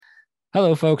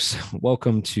Hello, folks.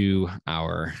 Welcome to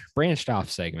our branched off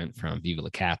segment from Viva La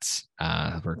Cats.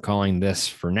 We're calling this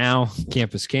for now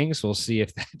Campus Kings. We'll see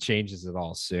if that changes at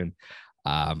all soon.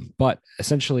 But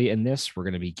essentially, in this, we're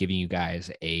going to be giving you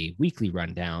guys a weekly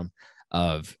rundown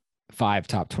of five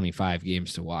top 25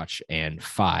 games to watch and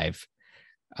five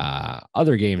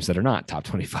other games that are not top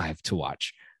 25 to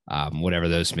watch, whatever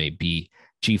those may be.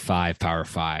 G5, Power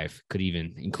 5, could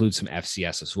even include some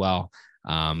FCS as well.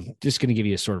 Just going to give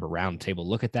you a sort of a roundtable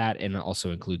look at that and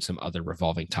also include some other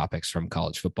revolving topics from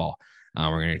college football.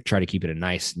 We're going to try to keep it a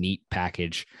nice, neat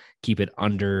package, keep it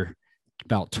under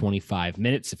about 25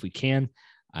 minutes if we can,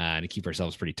 and keep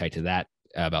ourselves pretty tight to that,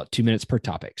 about 2 minutes per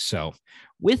topic. So,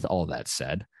 with all that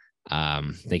said,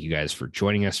 thank you guys for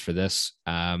joining us for this.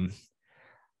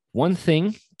 One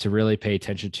thing to really pay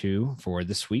attention to for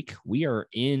this week, we are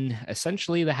in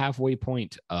essentially the halfway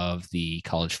point of the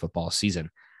college football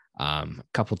season. A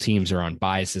couple teams are on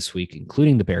byes this week,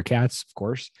 including the Bearcats, of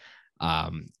course.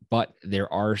 But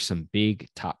there are some big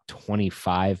top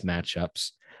 25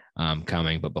 matchups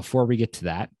coming. But before we get to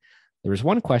that, there was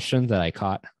one question that I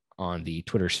caught on the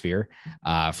Twitter sphere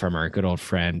from our good old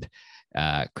friend,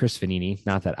 Chris Vanini.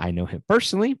 Not that I know him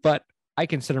personally, but I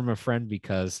consider him a friend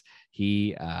because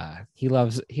he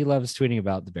loves tweeting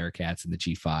about the Bearcats and the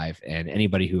G5, and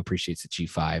anybody who appreciates the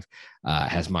G5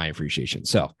 has my appreciation.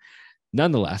 So,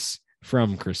 nonetheless,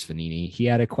 from Chris Vanini, he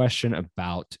had a question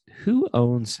about who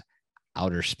owns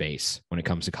outer space when it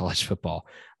comes to college football.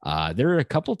 There are a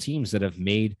couple teams that have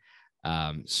made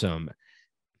some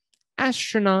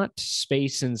astronaut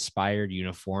space inspired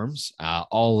uniforms,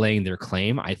 all laying their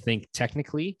claim. I think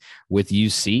technically with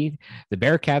UC, the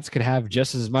Bearcats could have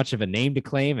just as much of a name to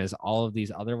claim as all of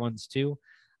these other ones too.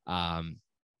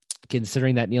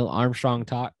 Considering that Neil Armstrong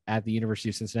taught at the University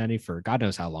of Cincinnati for God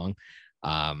knows how long.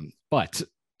 But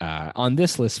on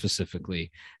this list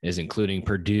specifically is including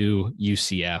Purdue,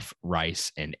 UCF,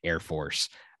 Rice, and Air Force.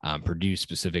 Purdue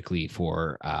specifically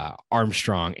for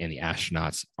Armstrong and the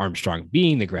astronauts, Armstrong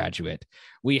being the graduate.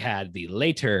 We had the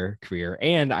later career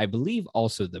and I believe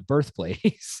also the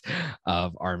birthplace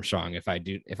of Armstrong,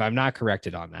 if I'm not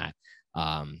corrected on that.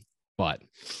 But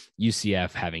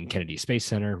UCF having Kennedy Space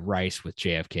Center, Rice with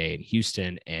JFK in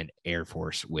Houston, and Air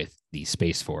Force with the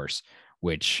Space Force,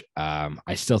 which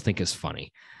I still think is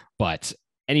funny. But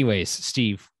anyways,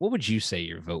 Steve, what would you say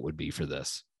your vote would be for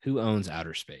this? Who owns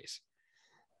outer space?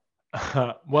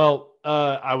 I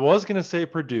was going to say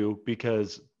Purdue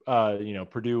because,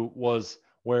 Purdue was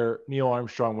where Neil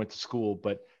Armstrong went to school,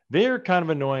 but they're kind of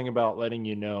annoying about letting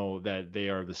you know that they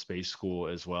are the space school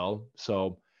as well.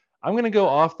 So I'm going to go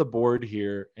off the board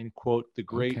here and quote the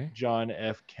great Okay. John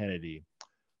F. Kennedy.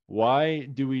 Why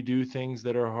do we do things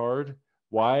that are hard?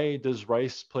 Why does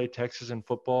Rice play Texas in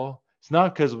football? It's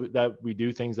not because that we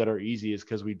do things that are easy. It's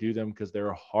because we do them because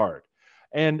they're hard.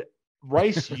 And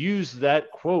Rice used that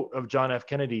quote of John F.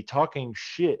 Kennedy talking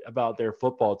shit about their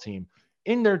football team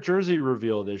in their jersey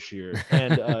reveal this year.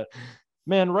 And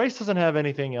man, Rice doesn't have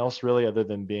anything else really other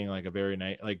than being like a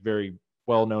very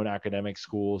well-known academic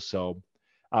school. So,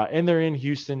 and they're in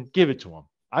Houston. Give it to them.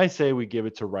 I say we give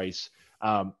it to Rice.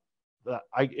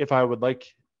 If I would like,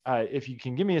 if you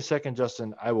can give me a second,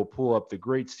 Justin, I will pull up the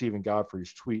great Stephen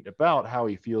Godfrey's tweet about how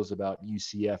he feels about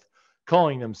UCF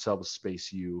calling themselves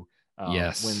Space U.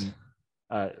 Yes. When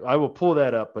I will pull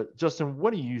that up, but Justin,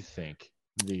 what do you think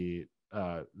the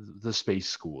space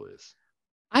school is?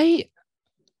 I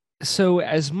so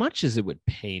as much as it would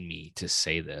pain me to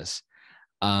say this,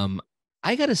 um,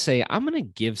 I gotta say I'm gonna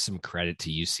give some credit to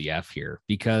UCF here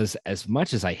because as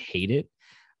much as I hate it,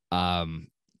 um,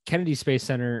 Kennedy Space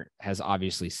Center has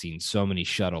obviously seen so many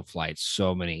shuttle flights,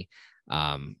 so many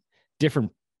um,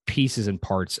 different pieces and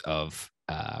parts of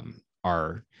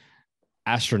our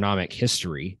astronomic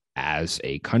history as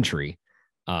a country,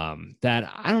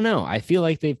 that I don't know. I feel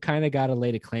like they've kind of got to lay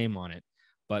a claim on it.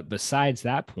 But besides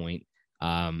that point,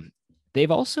 um, they've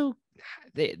also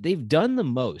they've done the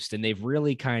most, and they've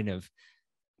really kind of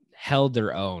held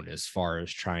their own as far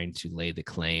as trying to lay the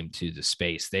claim to the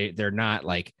space. They're not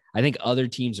like, I think other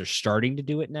teams are starting to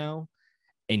do it now,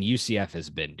 and UCF has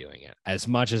been doing it. As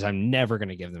much as I'm never going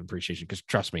to give them appreciation, because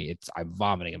trust me, I'm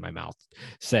vomiting in my mouth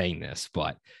saying this,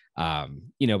 but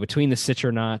between the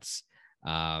citronauts,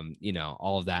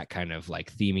 all of that kind of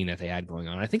like theming that they had going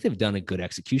on, I think they've done a good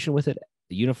execution with it,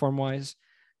 uniform wise.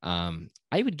 I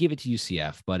would give it to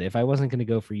UCF, but if I wasn't going to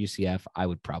go for UCF, I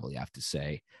would probably have to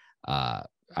say,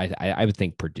 I would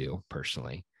think Purdue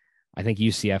personally. I think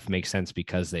UCF makes sense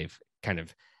because they've kind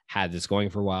of had this going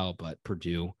for a while, but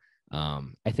Purdue,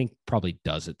 I think probably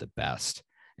does it the best.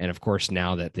 And of course,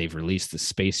 now that they've released the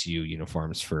Space U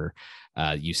uniforms for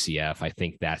UCF, I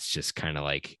think that's just kind of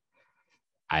like,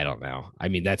 I don't know. I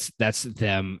mean, that's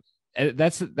them.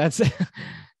 That's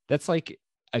that's like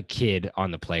a kid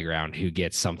on the playground who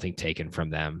gets something taken from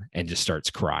them and just starts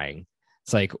crying.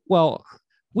 It's like, well,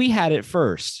 we had it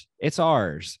first. It's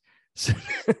ours. So,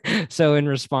 so in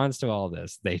response to all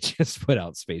this, they just put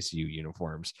out Space U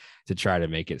uniforms to try to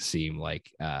make it seem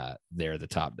like they're the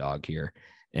top dog here.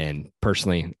 And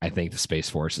personally, I think the Space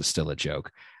Force is still a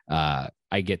joke. I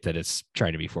get that it's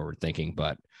trying to be forward thinking,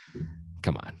 but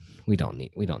come on, we don't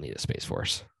need a Space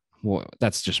Force. Well,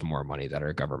 that's just more money that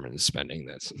our government is spending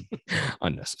that's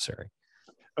unnecessary.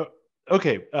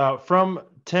 Okay, from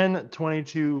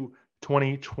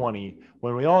 10/22/2020,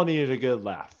 when we all needed a good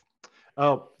laugh.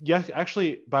 Yeah,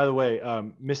 actually, by the way,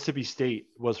 Mississippi State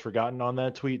was forgotten on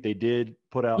that tweet. They did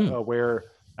put out wear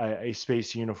a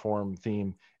space uniform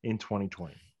theme in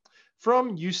 2020.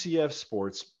 From UCF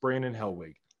Sports, Brandon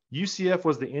Helwig. UCF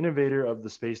was the innovator of the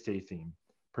Space Day theme.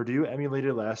 Purdue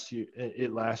emulated last year,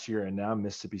 and now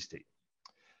Mississippi State.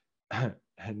 And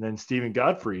then Stephen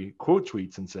Godfrey quote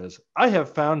tweets and says, I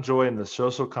have found joy in the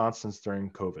social constants during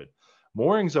COVID,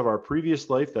 moorings of our previous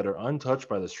life that are untouched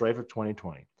by the strife of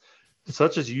 2020,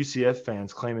 such as UCF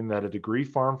fans claiming that a degree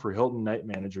farm for Hilton night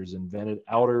managers invented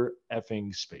outer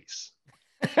effing space.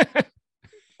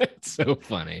 It's so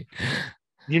funny.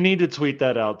 You need to tweet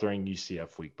that out during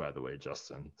UCF week, by the way,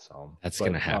 Justin. So that's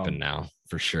going to happen now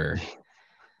for sure.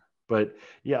 But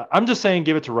yeah, I'm just saying,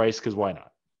 give it to Rice because why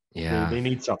not? Yeah, they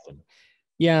need something.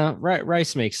 Yeah,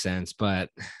 Rice makes sense, but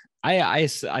I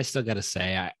still got to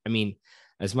say, I mean,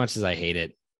 as much as I hate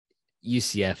it,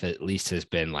 UCF at least has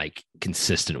been like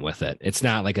consistent with it. It's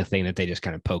not like a thing that they just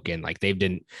kind of poke in. Like they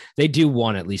do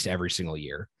one at least every single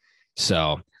year.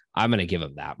 So I'm going to give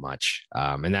them that much.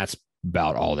 And that's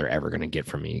about all they're ever going to get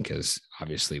from me because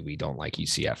obviously we don't like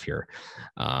UCF here.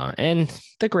 And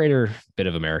the greater bit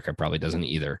of America probably doesn't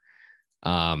either.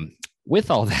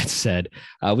 With all that said,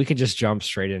 we could just jump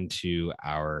straight into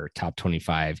our top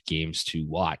 25 games to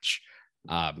watch.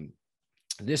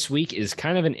 This week is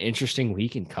kind of an interesting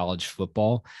week in college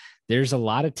football. There's a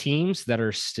lot of teams that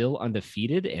are still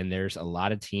undefeated, and there's a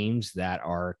lot of teams that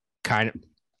are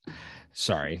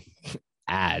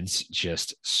ads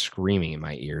just screaming in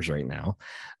my ears right now.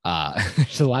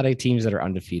 There's a lot of teams that are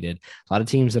undefeated, a lot of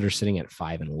teams that are sitting at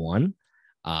 5-1.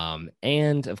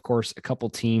 And of course, a couple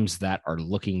teams that are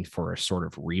looking for a sort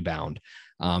of rebound.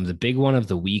 The big one of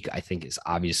the week, I think, is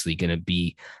obviously going to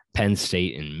be Penn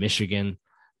State and Michigan.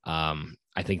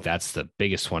 I think that's the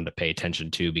biggest one to pay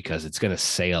attention to because it's going to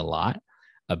say a lot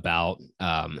about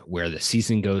where the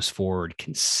season goes forward,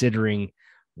 considering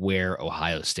where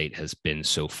Ohio State has been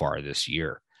so far this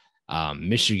year.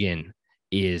 Michigan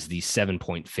is the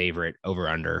 7-point favorite over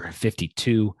under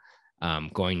 52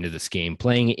 going to this game,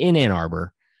 playing in Ann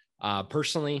Arbor.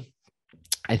 Personally,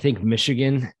 I think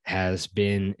Michigan has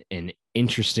been an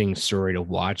interesting story to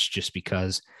watch just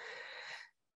because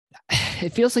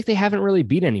it feels like they haven't really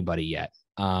beat anybody yet.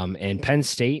 And Penn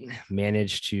State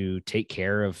managed to take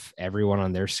care of everyone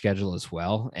on their schedule as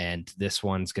well. And this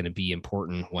one's going to be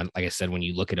important when, like I said, when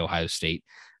you look at Ohio State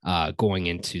going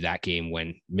into that game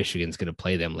when Michigan's going to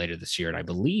play them later this year. And I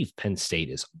believe Penn State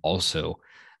is also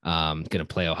going to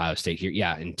play Ohio State here.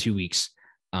 Yeah, in 2 weeks.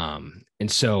 And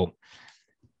so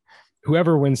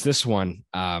whoever wins this one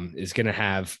is going to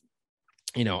have,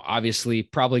 obviously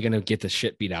probably going to get the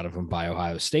shit beat out of them by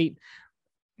Ohio State.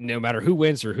 No matter who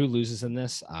wins or who loses in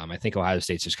this, I think Ohio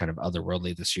State's just kind of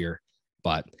otherworldly this year,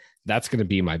 but that's going to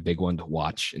be my big one to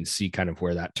watch and see kind of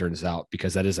where that turns out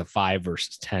because that is a 5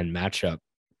 versus 10 matchup.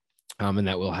 And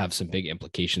that will have some big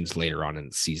implications later on in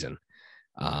the season.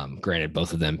 Granted,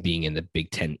 both of them being in the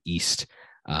Big Ten East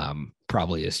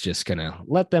probably is just going to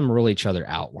let them rule each other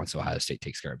out once Ohio State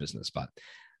takes care of business, but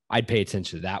I'd pay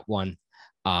attention to that one.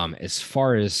 As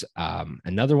far as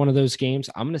another one of those games,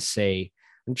 I'm going to say,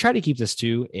 and try to keep this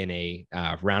too in a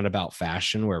roundabout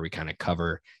fashion where we kind of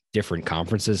cover different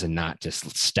conferences and not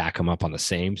just stack them up on the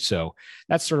same. So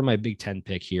that's sort of my Big Ten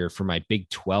pick here. For my Big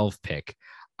 12 pick,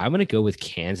 I'm going to go with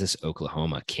Kansas,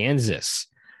 Oklahoma. Kansas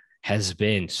has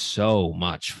been so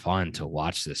much fun to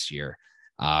watch this year.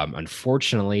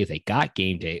 Unfortunately, they got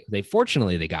game day. They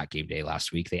got game day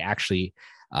last week. They actually,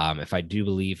 if I do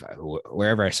believe,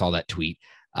 wherever I saw that tweet,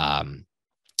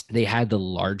 they had the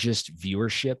largest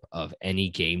viewership of any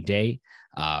game day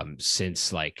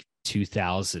since like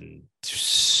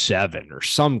 2007 or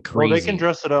some crazy. Well, they can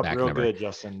dress it up real good,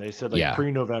 Justin. They said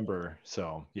pre-November.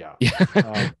 So yeah.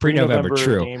 Pre-November,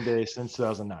 true. Game day since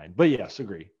 2009. But yes,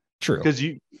 agree. True. Because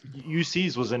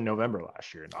UC's was in November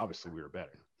last year, and obviously we were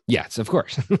better. Yes, of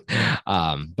course.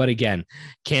 But again,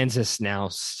 Kansas now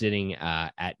sitting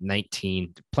at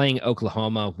 19, playing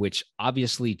Oklahoma, which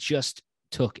obviously just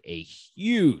took a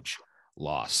huge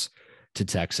loss to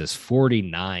Texas,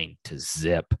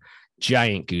 49-0,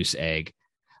 giant goose egg.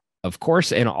 Of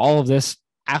course, in all of this,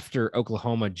 after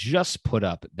Oklahoma just put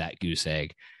up that goose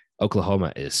egg,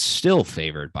 Oklahoma is still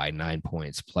favored by 9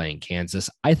 points playing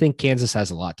Kansas. I think Kansas has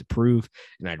a lot to prove,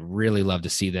 and I'd really love to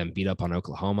see them beat up on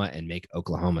Oklahoma and make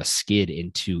Oklahoma skid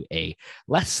into a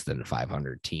less than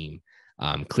 500 team.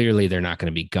 Clearly, they're not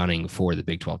going to be gunning for the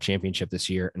Big 12 championship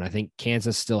this year, and I think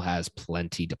Kansas still has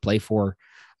plenty to play for.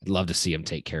 I'd love to see them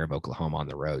take care of Oklahoma on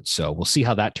the road. So we'll see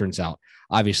how that turns out.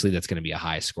 Obviously, that's going to be a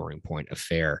high scoring point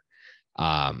affair,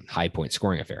 high point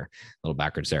scoring affair. A little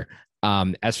backwards there.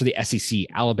 As for the SEC,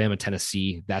 Alabama,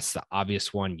 Tennessee, that's the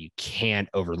obvious one. You can't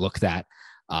overlook that.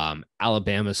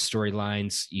 Alabama's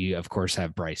storylines, you of course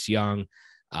have Bryce Young,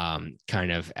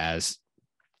 kind of as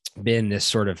been this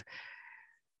sort of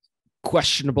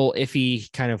questionable,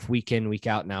 iffy kind of week in, week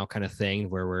out now kind of thing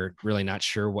where we're really not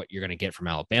sure what you're going to get from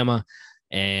Alabama.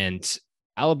 And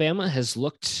Alabama has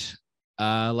looked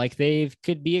like they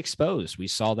could be exposed. We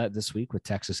saw that this week with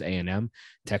Texas A&M.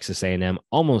 Texas A&M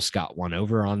almost got one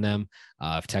over on them.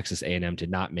 If Texas A&M did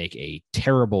not make a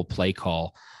terrible play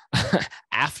call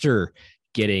after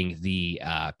getting the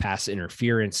pass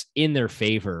interference in their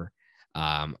favor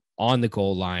on the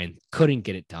goal line, couldn't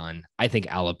get it done. I think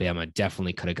Alabama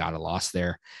definitely could have got a loss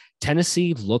there.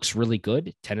 Tennessee looks really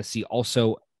good. Tennessee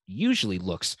also usually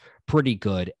looks pretty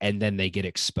good, and then they get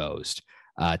exposed.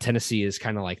 Tennessee is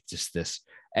kind of like just this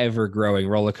ever-growing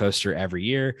roller coaster every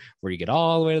year where you get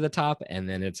all the way to the top, and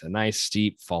then it's a nice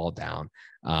steep fall down.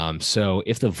 So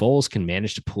if the Vols can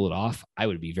manage to pull it off, I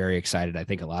would be very excited. I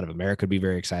think a lot of America would be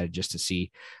very excited just to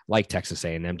see, like Texas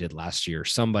A&M did last year,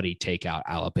 somebody take out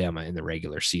Alabama in the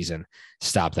regular season,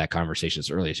 stop that conversation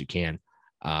as early as you can.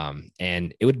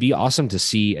 And it would be awesome to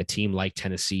see a team like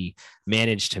Tennessee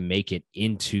manage to make it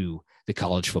into the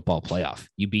college football playoff.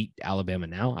 You beat Alabama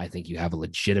now, I think you have a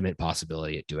legitimate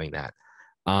possibility at doing that.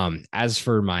 As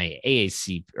for my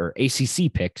AAC or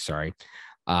ACC pick,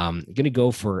 I'm going to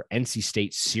go for NC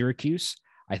State Syracuse.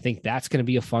 I think that's going to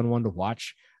be a fun one to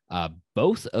watch.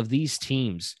 Both of these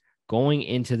teams going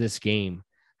into this game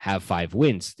have 5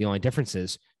 wins. The only difference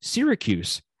is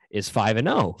Syracuse is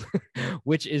 5-0,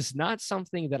 which is not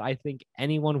something that I think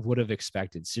anyone would have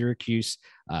expected. Syracuse,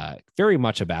 very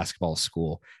much a basketball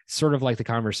school, sort of like the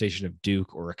conversation of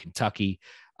Duke or Kentucky.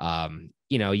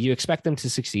 You expect them to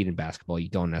succeed in basketball. You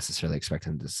don't necessarily expect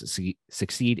them to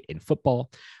succeed in football,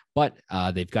 but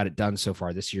they've got it done so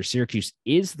far this year. Syracuse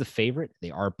is the favorite.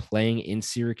 They are playing in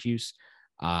Syracuse.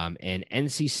 And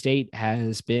NC State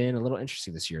has been a little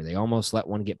interesting this year. They almost let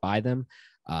one get by them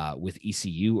with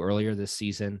ECU earlier this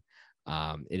season.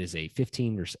 It is a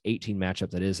 15 or 18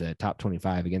 matchup. That is a top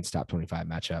 25 against top 25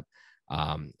 matchup.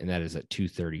 And that is at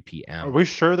 2:30 p.m. Are we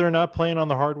sure they're not playing on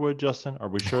the hardwood, Justin? Are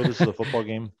we sure this is a football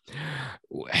game?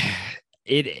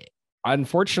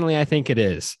 Unfortunately, I think it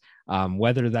is.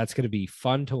 Whether that's going to be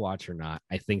fun to watch or not,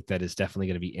 I think that is definitely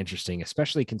going to be interesting,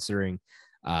 especially considering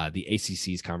the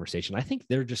ACC's conversation. I think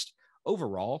they're just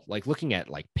overall, like looking at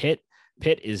like Pitt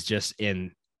is just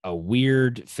in a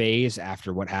weird phase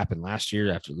after what happened last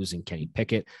year, after losing Kenny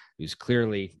Pickett, who's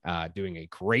clearly doing a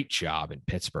great job in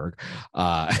Pittsburgh,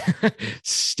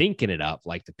 stinking it up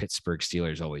like the Pittsburgh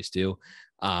Steelers always do.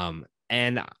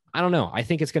 And I don't know. I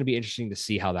think it's going to be interesting to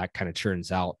see how that kind of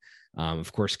turns out.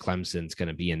 Of course, Clemson's going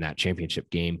to be in that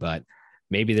championship game, but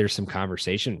maybe there's some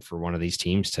conversation for one of these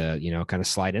teams to, kind of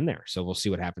slide in there. So we'll see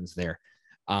what happens there.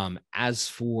 As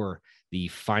for the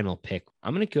final pick,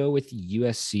 I'm going to go with the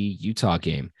USC Utah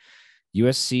game.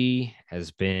 USC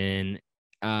has been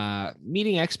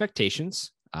meeting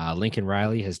expectations. Lincoln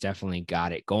Riley has definitely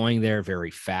got it going there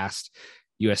very fast.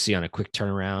 USC on a quick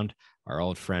turnaround. Our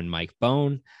old friend Mike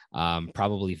Bone,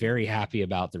 probably very happy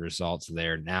about the results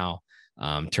there now,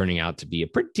 turning out to be a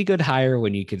pretty good hire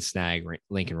when you can snag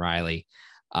Lincoln Riley.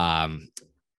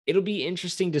 It'll be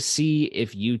interesting to see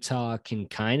if Utah can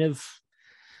kind of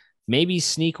maybe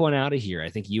sneak one out of here. I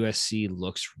think USC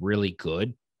looks really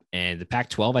good. And the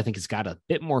Pac-12, I think, has got a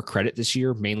bit more credit this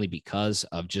year, mainly because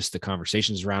of just the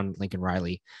conversations around Lincoln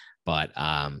Riley. But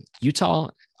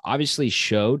Utah obviously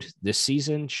showed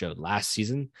last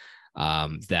season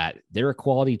that they're a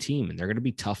quality team and they're going to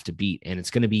be tough to beat. And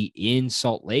it's going to be in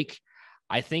Salt Lake.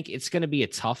 I think it's going to be a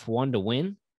tough one to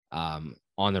win on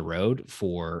the road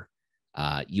for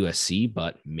USC,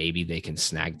 but maybe they can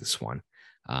snag this one.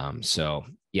 So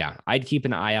yeah, I'd keep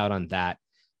an eye out on that.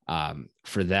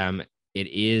 For them, it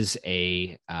is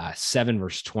a 7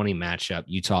 versus 20 matchup.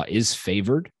 Utah is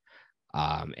favored.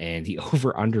 And the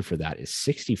over under for that is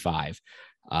 65.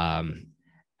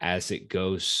 As it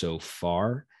goes so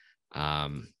far,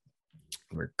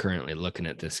 we're currently looking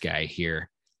at this guy here.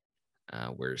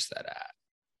 Where's that at?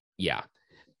 Yeah.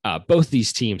 Both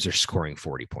these teams are scoring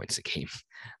 40 points a game.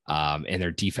 And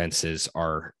their defenses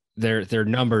are their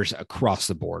numbers across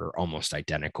the board are almost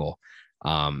identical.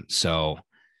 So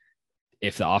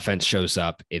if the offense shows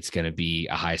up, it's going to be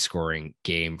a high scoring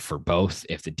game for both.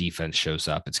 If the defense shows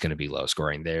up, it's going to be low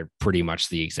scoring. They're pretty much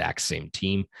the exact same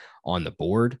team on the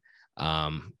board.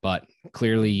 But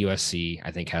clearly USC,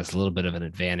 I think, has a little bit of an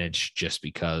advantage just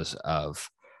because of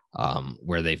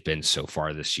where they've been so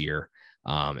far this year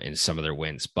in some of their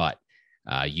wins. But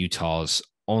Utah's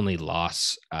only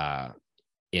loss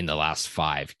in the last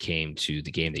 5 came to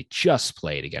the game they just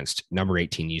played against number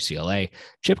 18 UCLA.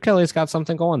 Chip Kelly's got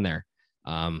something going there.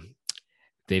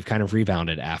 They've kind of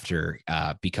rebounded after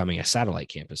becoming a satellite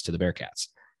campus to the Bearcats.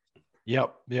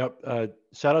 Yep.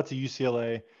 Shout out to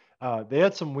UCLA. They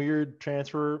had some weird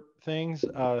transfer things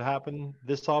happen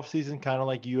this offseason, kind of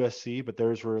like USC, but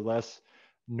theirs were less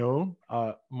known,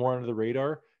 more under the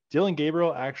radar. Dylan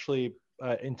Gabriel actually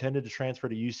intended to transfer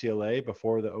to UCLA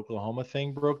before the Oklahoma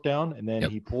thing broke down, and then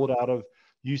he pulled out of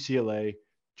UCLA,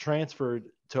 transferred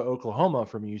to Oklahoma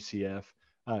from UCF.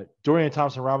 Dorian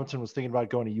Thompson-Robinson was thinking about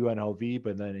going to UNLV,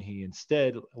 but then he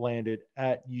instead landed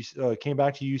at came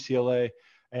back to UCLA,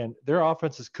 and their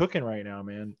offense is cooking right now,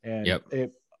 man. And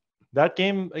that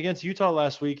game against Utah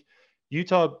last week,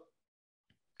 Utah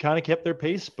kind of kept their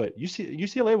pace, but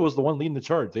UCLA was the one leading the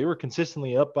charge. They were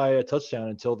consistently up by a touchdown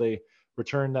until they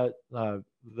returned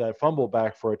that fumble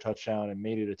back for a touchdown and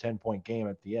made it a 10-point game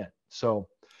at the end. So,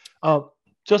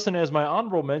 Justin, as my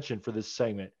honorable mention for this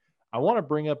segment, I want to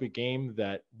bring up a game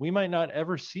that we might not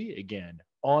ever see again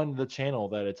on the channel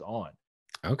that it's on.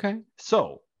 Okay.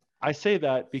 So I say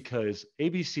that because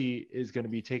ABC is going to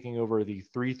be taking over the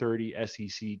 3:30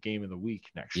 SEC game of the week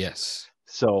next year. Yes.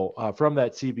 So from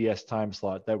that CBS time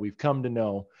slot that we've come to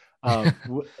know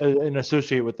and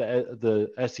associate with the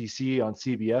SEC on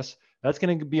CBS, that's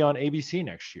going to be on ABC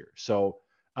next year. So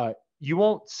you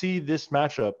won't see this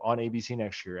matchup on ABC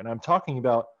next year. And I'm talking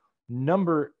about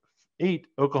number 8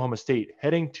 Oklahoma State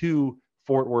heading to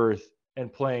Fort Worth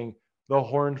and playing the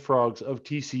Horned Frogs of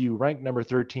TCU, ranked number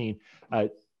 13.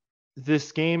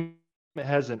 This game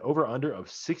has an over-under of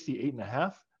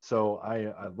 68.5. So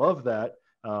I love that.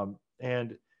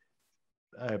 And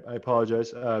I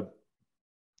apologize.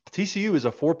 TCU is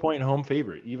a 4-point home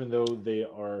favorite, even though they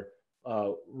are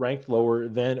ranked lower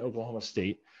than Oklahoma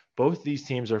State. Both these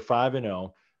teams are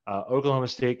 5-0. Oklahoma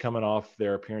State coming off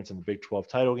their appearance in the Big 12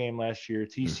 title game last year.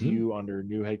 TCU under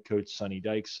new head coach Sonny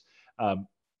Dykes.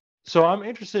 So I'm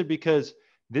interested because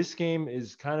this game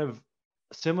is kind of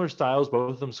similar styles.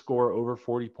 Both of them score over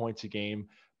 40 points a game.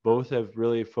 Both have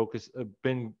really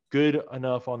been good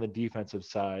enough on the defensive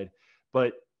side.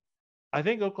 But I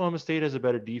think Oklahoma State has a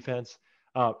better defense.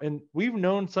 And we've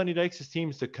known Sonny Dykes'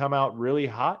 teams to come out really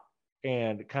hot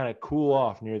and kind of cool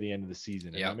off near the end of the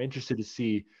season. And I'm interested to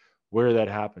see where that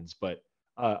happens. But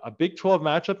a Big 12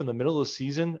 matchup in the middle of the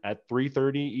season at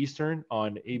 3:30 Eastern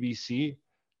on ABC,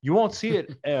 you won't see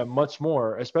it much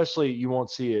more, especially you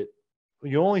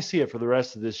only see it for the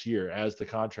rest of this year as the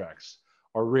contracts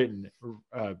are written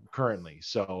currently.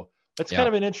 So that's kind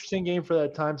of an interesting game for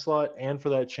that time slot and for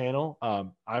that channel.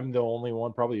 I'm the only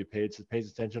one probably who pays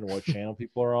attention to what channel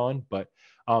people are on, but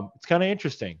it's kind of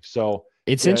interesting. So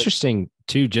it's interesting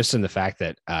too, just in the fact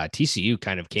that TCU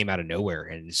kind of came out of nowhere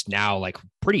and is now like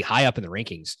pretty high up in the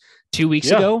rankings. 2 weeks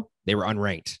ago, they were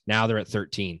unranked. Now they're at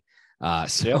 13.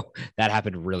 That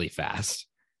happened really fast.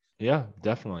 Yeah,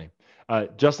 definitely.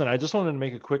 Justin, I just wanted to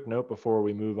make a quick note before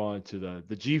we move on to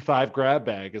the G5 grab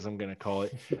bag, as I'm going to call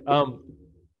it.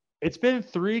 It's been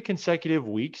 3 consecutive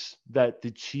weeks that the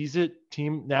Cheez-It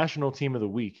team, national team of the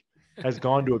week, has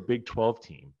gone to a Big 12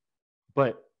 team.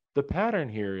 But the pattern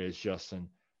here is, Justin,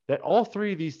 that all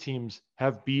 3 of these teams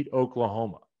have beat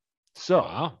Oklahoma.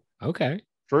 So,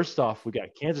 first off, we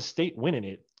got Kansas State winning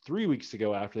it 3 weeks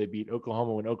ago after they beat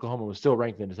Oklahoma when Oklahoma was still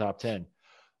ranked in the top 10.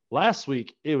 Last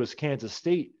week, it was Kansas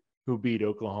State who beat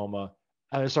Oklahoma.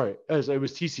 It was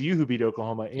TCU who beat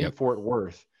Oklahoma in Fort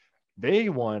Worth. They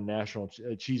won National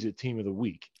Cheez-It Team of the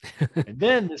Week. And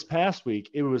then this past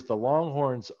week, it was the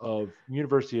Longhorns of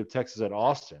University of Texas at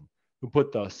Austin who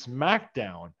put the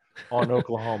smackdown on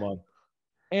Oklahoma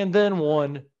and then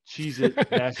won Cheez-It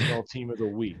National Team of the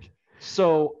Week.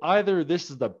 So either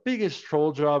this is the biggest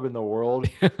troll job in the world,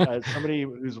 as somebody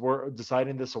who's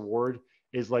deciding this award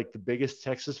is like the biggest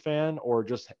Texas fan or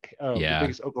just the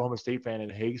biggest Oklahoma State fan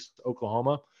and hates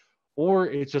Oklahoma, or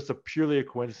it's just purely a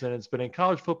coincidence. But in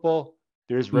college football,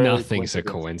 There's rarely Nothing's a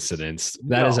coincidences. coincidence.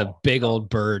 That is a big No. old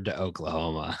bird to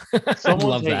Oklahoma. I Someone's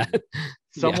love that. hating.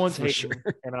 Yeah, Someone's for hating, sure.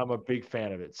 and I'm a big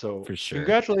fan of it. So For sure.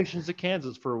 congratulations to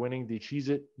Kansas for winning the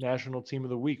Cheez-It National Team of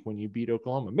the Week when you beat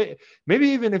Oklahoma. Maybe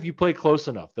even if you play close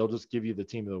enough, they'll just give you the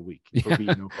Team of the Week for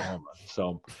beating Oklahoma.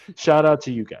 So shout out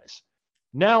to you guys.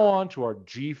 Now on to our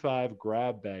G5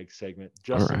 grab bag segment.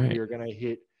 Justin, we right. are going to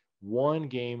hit one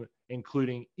game,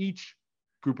 including each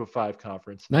group of 5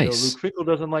 conference. I know Nice. Luke Fickle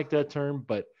doesn't like that term,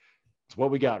 but it's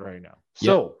what we got right now. Yep.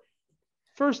 So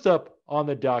first up on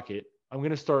the docket, I'm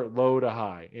going to start low to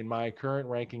high in my current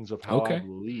rankings of how I Okay.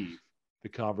 believe the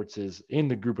conferences in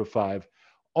the group of 5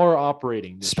 are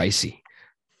operating. This year. Spicy.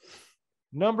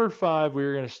 Number 5,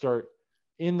 we're going to start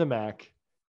in the MAC.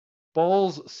 Ball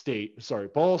State,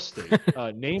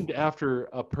 named after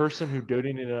a person who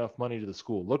donated enough money to the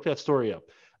school. Look that story up.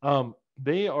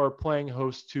 They are playing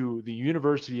host to the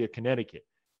University of Connecticut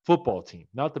football team,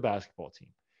 not the basketball team.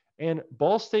 And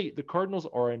Ball State, the Cardinals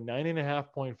are a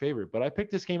 9.5-point favorite. But I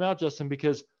picked this game out, Justin,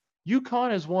 because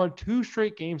UConn has won 2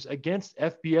 straight games against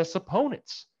FBS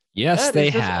opponents. Yes, That they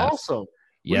is just have. awesome.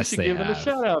 Yes, we should they give them a have.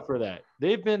 shout out for that.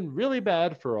 They've been really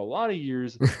bad for a lot of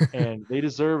years, and they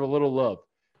deserve a little love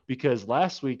because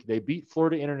last week they beat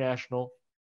Florida International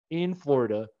in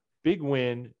Florida. Big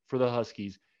win for the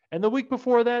Huskies. And the week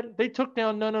before that, they took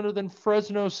down none other than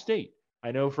Fresno State.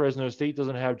 I know Fresno State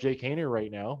doesn't have Jake Haener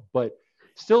right now, but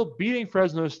still beating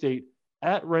Fresno State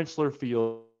at Rensselaer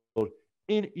Field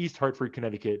in East Hartford,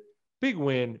 Connecticut. Big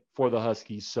win for the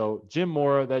Huskies. So Jim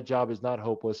Mora, that job is not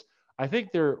hopeless. I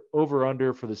think their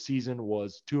over-under for the season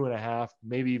was 2.5,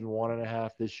 maybe even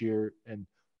 1.5 this year. And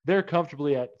they're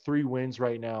comfortably at 3 wins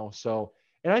right now. So,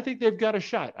 and I think they've got a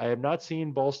shot. I have not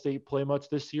seen Ball State play much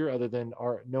this year other than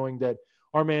knowing that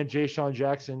our man Jay Sean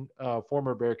Jackson,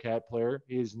 former Bearcat player,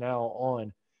 is now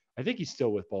on. I think he's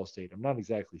still with Ball State. I'm not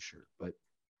exactly sure, but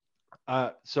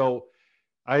so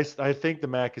I think the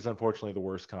MAC is unfortunately the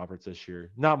worst conference this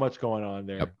year. Not much going on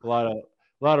there. Yep. A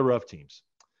lot of rough teams.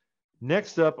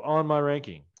 Next up on my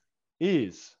ranking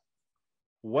is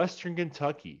Western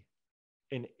Kentucky,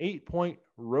 an 8-point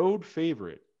road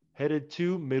favorite headed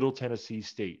to Middle Tennessee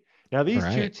State. Now, these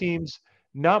two teams,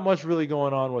 not much really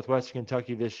going on with Western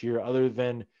Kentucky this year other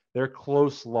than their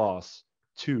close loss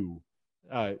to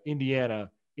Indiana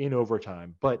in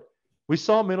overtime. But we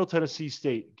saw Middle Tennessee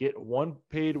State get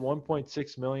paid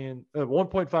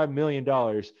 $1.5 million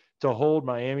to hold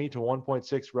Miami to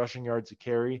 1.6 rushing yards a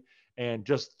carry and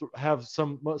just have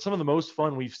some of the most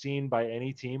fun we've seen by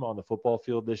any team on the football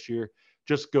field this year.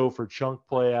 Just go for chunk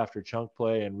play after chunk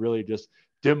play and really just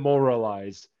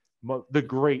demoralize the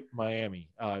great Miami.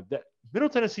 That Middle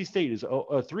Tennessee State is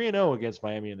 3-0 against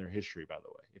Miami in their history, by the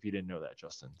way, if you didn't know that,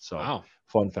 Justin. So wow.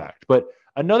 Fun fact. But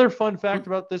another fun fact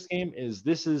about this game is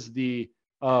this is the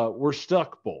We're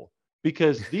Stuck Bowl,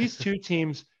 because these two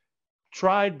teams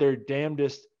tried their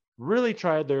damnedest, really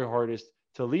tried their hardest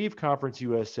to leave Conference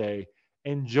USA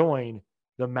and join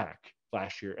the MAC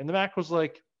last year. And the MAC was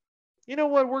like, you know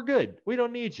what? We're good. We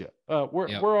don't need you.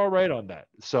 We're all right on that.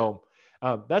 So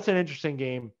that's an interesting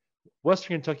game.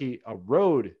 Western Kentucky, a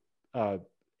road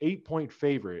 8-point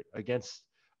favorite against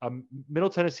a Middle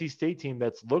Tennessee State team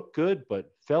that's looked good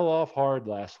but fell off hard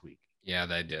last week. Yeah,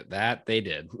 they did. They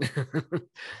did.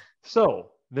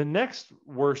 So the next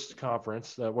worst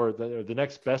conference, or the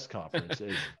next best conference,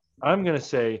 is I'm going to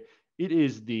say it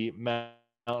is the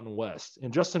Mountain West.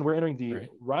 And Justin, we're entering the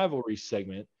rivalry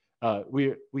segment.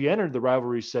 We entered the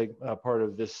rivalry part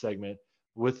of this segment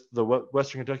with the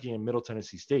Western Kentucky and Middle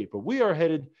Tennessee State, but we are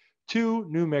headed to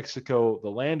New Mexico, the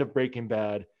land of Breaking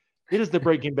Bad. It is the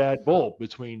Breaking Bad Bowl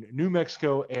between New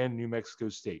Mexico and New Mexico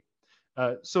State.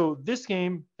 So this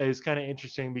game is kind of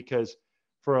interesting because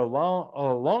for a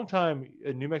long time,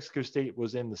 New Mexico State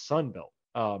was in the Sun Belt,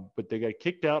 but they got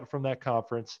kicked out from that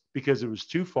conference because it was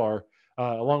too far,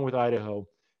 along with Idaho.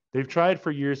 They've tried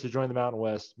for years to join the Mountain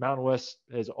West. Mountain West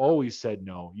has always said,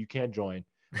 no, you can't join.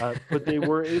 But they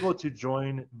were able to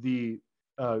join the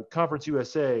Conference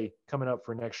USA coming up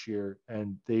for next year.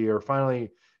 And they are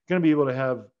finally going to be able to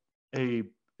have a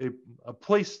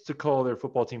place to call their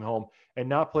football team home and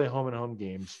not play home and home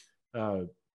games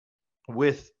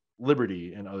with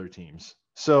Liberty and other teams.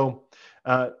 So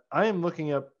I am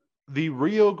looking up the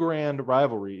Rio Grande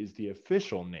rivalry is the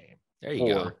official name. There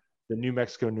you go. The New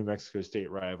Mexico State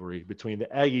rivalry between the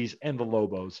Aggies and the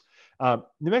Lobos.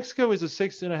 New Mexico is a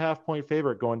 6.5-point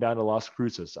favorite going down to Las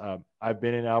Cruces. I've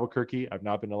been in Albuquerque. I've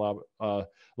not been to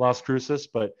Las Cruces,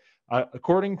 but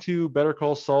according to Better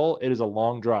Call Saul, it is a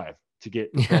long drive to get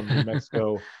from New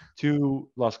Mexico to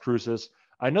Las Cruces.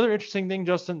 Another interesting thing,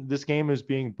 Justin, this game is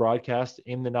being broadcast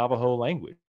in the Navajo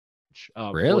language. for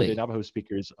the Really? Navajo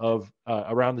speakers of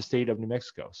around the state of New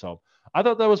Mexico. So I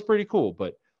thought that was pretty cool.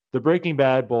 But the Breaking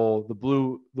Bad Bowl, the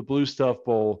Blue Stuff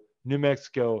Bowl, New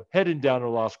Mexico heading down to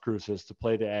Las Cruces to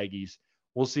play the Aggies.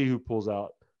 We'll see who pulls on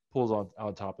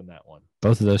top in that one.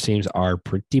 Both of those teams are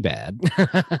pretty bad.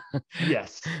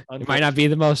 Yes, It might not be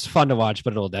the most fun to watch,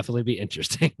 but it'll definitely be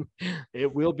interesting.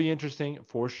 it will be interesting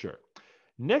for sure.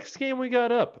 Next game we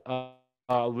got up,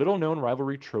 a little known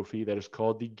rivalry trophy that is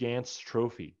called the Gantz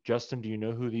Trophy. Justin, do you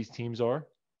know who these teams are?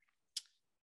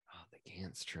 Oh, the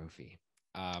Gantz Trophy.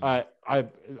 I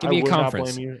Give me a would not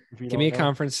conference. blame you if you Give don't me a know.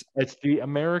 conference. It's the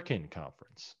American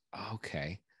Conference.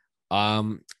 Okay.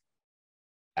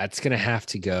 That's gonna have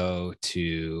to go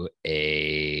to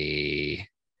a.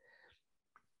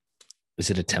 Is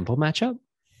it a Temple matchup?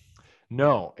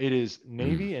 No, it is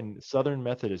Navy and Southern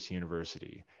Methodist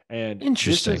University, and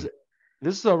Interesting.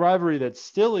 this is a rivalry that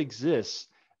still exists,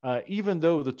 even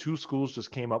though the two schools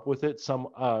just came up with it.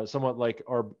 Somewhat like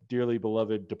our dearly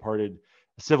beloved departed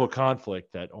civil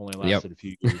conflict that only lasted a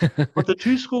few years. But the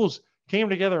two schools came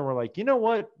together and were like, you know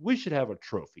what, we should have a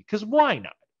trophy because why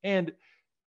not? And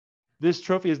this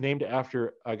trophy is named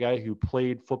after a guy who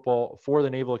played football for the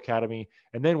Naval Academy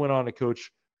and then went on to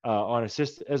coach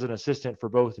as an assistant for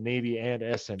both Navy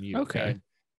and SMU. Okay. And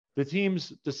the teams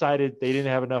decided they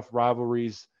didn't have enough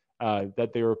rivalries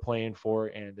that they were playing for,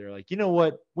 and they're like, you know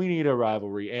what, we need a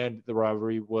rivalry. And the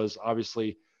rivalry was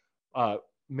obviously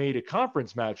made a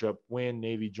conference matchup when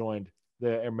Navy joined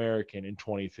the American in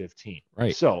 2015.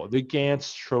 Right. So the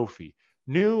Gantz Trophy,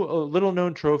 a little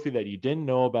known trophy that you didn't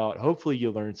know about. Hopefully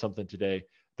you learned something today.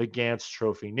 The Gantz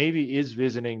Trophy. Navy is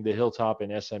visiting the Hilltop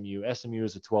in SMU. SMU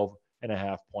is a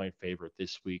 12.5-point favorite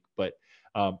this week. But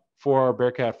for our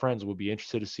Bearcat friends, we'll be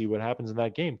interested to see what happens in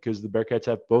that game because the Bearcats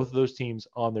have both of those teams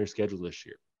on their schedule this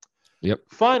year. Yep.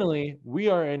 Finally, we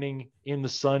are ending in the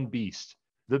Sun Beast,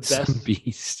 the best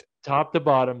beast, top to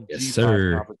bottom yes, G5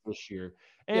 sir. conference this year.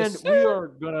 And we are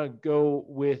going to go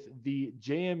with the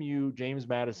JMU James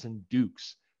Madison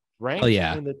Dukes, ranked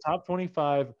in the top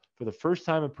 25 for the first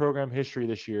time in program history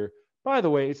this year. By the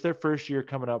way, it's their first year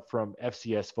coming up from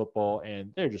FCS football,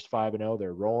 and they're just 5-0.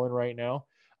 They're rolling right now.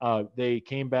 They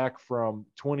came back from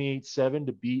 28-7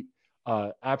 to beat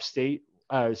App State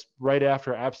right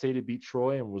after App State had beat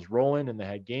Troy and was rolling, and they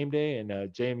had game day, and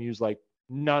JMU's like,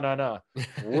 no,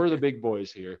 we're the big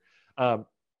boys here.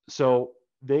 So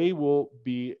they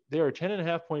are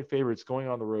 10.5-point favorites going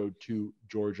on the road to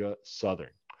Georgia Southern.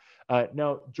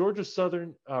 Now, Georgia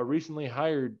Southern recently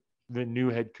hired the new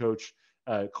head coach,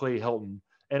 Clay Helton.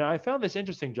 And I found this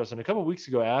interesting, Justin. A couple of weeks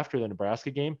ago after the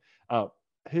Nebraska game,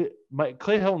 Clay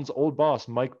Helton's old boss,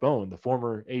 Mike Bone, the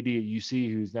former AD at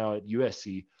UC, who's now at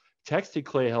USC, texted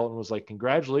Clay Helton, was like,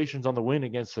 congratulations on the win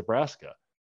against Nebraska.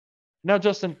 Now,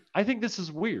 Justin, I think this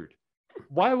is weird.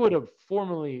 Why would a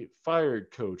formerly fired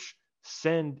coach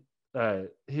send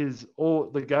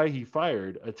the guy he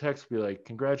fired a text be like,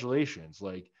 congratulations,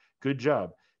 like, good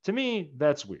job? To me,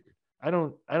 that's weird. I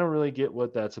don't really get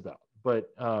what that's about. But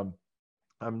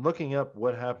I'm looking up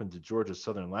what happened to Georgia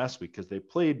Southern last week because they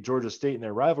played Georgia State in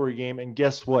their rivalry game. And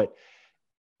guess what?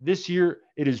 This year,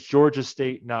 it is Georgia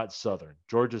State, not Southern.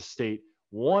 Georgia State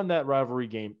won that rivalry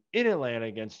game in Atlanta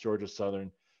against Georgia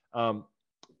Southern.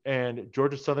 And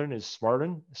Georgia Southern is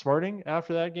smarting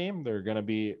after that game. They're going to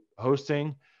be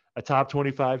hosting a top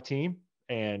 25 team,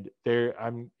 and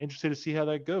I'm interested to see how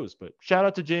that goes. But shout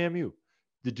out to JMU.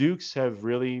 The Dukes have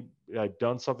really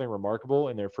done something remarkable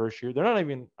in their first year. They're not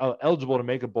even eligible to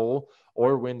make a bowl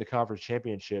or win the conference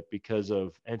championship because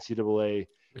of NCAA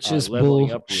which is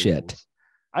leveling up bullshit. rules.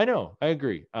 I know, I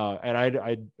agree, and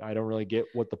I don't really get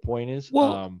what the point is.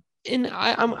 Well, and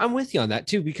I'm with you on that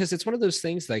too, because it's one of those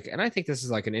things like, and I think this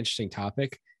is like an interesting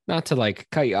topic, not to like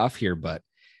cut you off here, but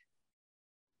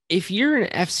if you're an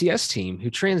FCS team who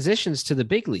transitions to the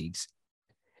big leagues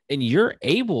and you're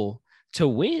able to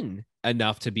win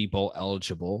enough to be bowl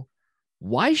eligible,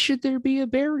 why should there be a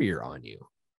barrier on you?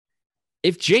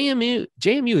 If JMU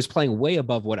is playing way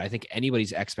above what I think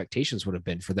anybody's expectations would have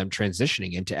been for them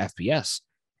transitioning into FBS,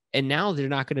 and now they're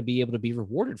not going to be able to be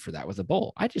rewarded for that with a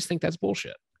bowl. I just think that's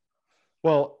bullshit.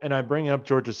 Well, and I bring up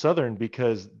Georgia Southern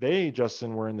because they,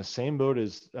 Justin, were in the same boat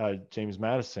as James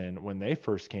Madison when they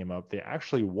first came up. They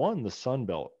actually won the Sun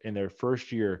Belt in their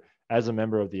first year as a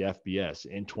member of the FBS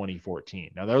in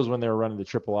 2014. Now, that was when they were running the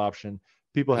triple option.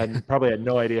 People probably had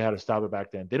no idea how to stop it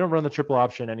back then. They don't run the triple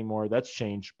option anymore. That's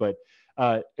changed. But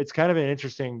it's kind of an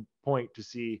interesting point to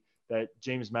see that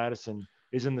James Madison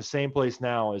is in the same place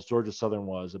now as Georgia Southern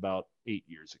was about 8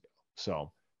 years ago.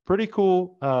 So pretty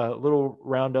cool little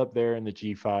roundup there in the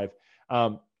G5.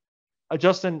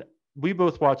 Justin, we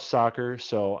both watch soccer,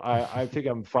 so I think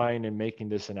I'm fine in making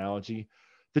this analogy.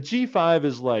 The G5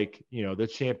 is like, the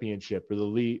championship or the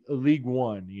league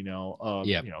one,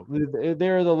 Yeah.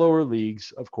 they're the lower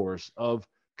leagues, of course, of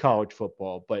college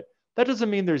football, but that doesn't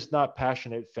mean there's not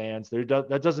passionate fans.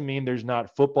 That doesn't mean there's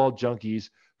not football junkies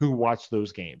who watch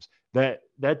those games. That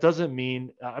doesn't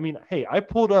mean, I mean, hey, I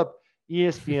pulled up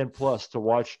ESPN Plus to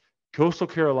watch Coastal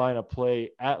Carolina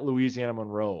play at Louisiana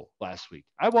Monroe last week.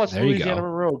 I watched There you Louisiana go.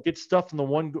 Monroe get stuffed in the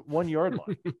 1 yard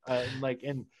line,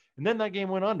 and then that game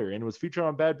went under and was featured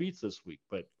on Bad Beats this week.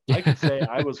 But I can say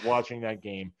I was watching that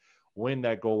game when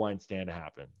that goal line stand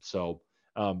happened. So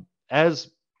as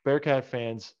Bearcat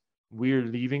fans, we're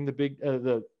leaving the big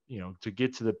to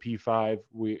get to the P5.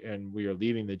 We are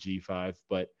leaving the G5,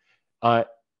 but uh,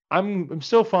 I'm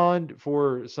still fond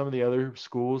for some of the other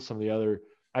schools, some of the other,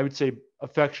 I would say,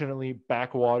 affectionately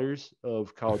backwaters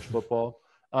of college football,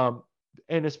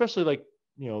 and especially like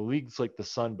leagues like the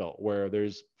Sun Belt where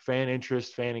there's fan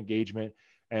interest, fan engagement,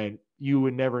 and you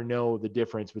would never know the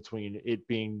difference between it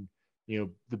being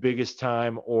the biggest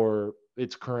time or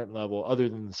its current level, other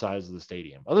than the size of the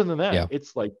stadium. Other than that, Yeah.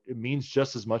 it's like it means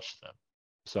just as much to them.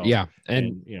 So Yeah.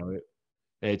 And and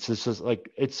it's just like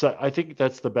I think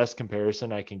that's the best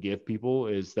comparison I can give people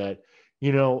is that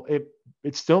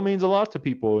it still means a lot to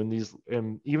people in these,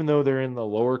 and even though they're in the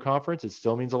lower conference, it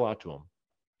still means a lot to them.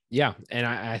 yeah. And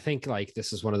I think like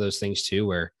this is one of those things too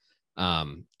where,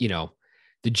 you know,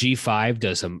 the G5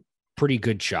 does a pretty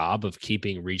good job of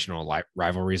keeping regional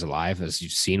rivalries alive, as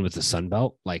you've seen with the Sun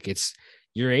Belt. Like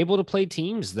you're able to play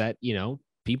teams that,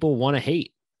 people want to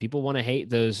hate. People want to hate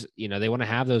those, they want to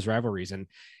have those rivalries. And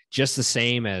just the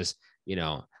same as,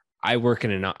 I work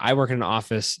in an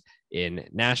office in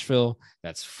Nashville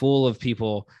that's full of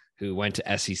people who went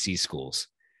to SEC schools.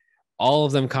 All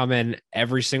of them come in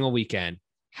every single weekend.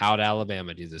 How'd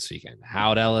Alabama do this weekend?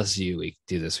 How'd LSU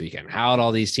do this weekend? How'd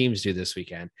all these teams do this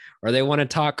weekend? Or they want to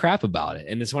talk crap about it.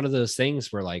 And it's one of those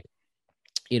things where, like,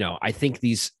 I think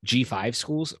these G5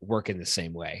 schools work in the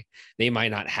same way. They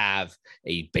might not have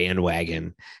a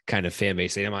bandwagon kind of fan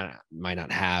base. They might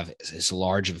not have as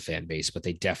large of a fan base, but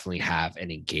they definitely have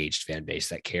an engaged fan base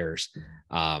that cares.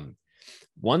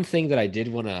 One thing that I did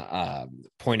want to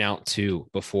point out too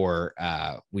before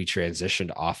we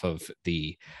transitioned off of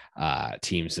the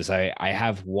teams is I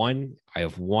have one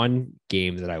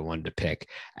game that I wanted to pick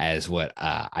as what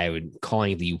I would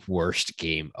calling the worst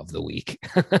game of the week.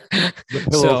 The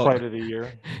pillow fight of the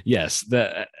year. Yes,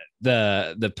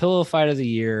 the pillow fight of the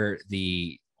year.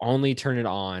 The only turn it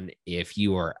on if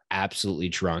you are absolutely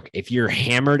drunk. If you're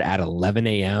hammered at 11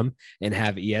 a.m. and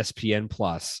have ESPN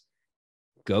Plus,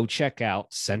 go check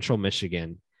out Central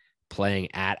Michigan playing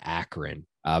at Akron.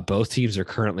 Both teams are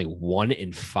currently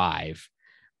 1-5.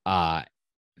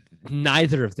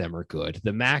 Neither of them are good.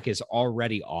 The MAC is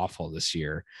already awful this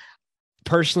year.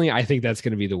 Personally, I think that's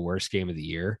going to be the worst game of the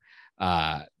year.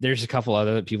 There's a couple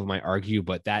other that people might argue,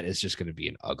 but that is just going to be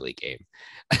an ugly game.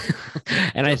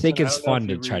 And I think it's fun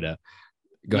to try to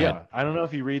go ahead. I don't know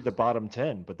if you read the bottom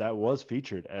 10, but that was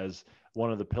featured as one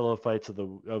of the pillow fights of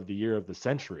the year of the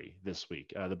century this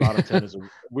week. The bottom 10 is a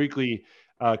weekly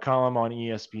column on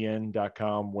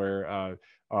ESPN.com where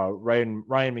Ryan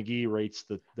McGee rates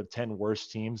the 10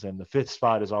 worst teams, and the fifth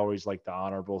spot is always like the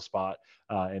honorable spot.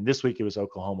 And this week it was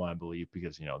Oklahoma, I believe,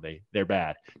 because they're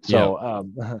bad. So,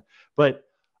 yeah. But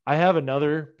I have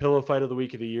another pillow fight of the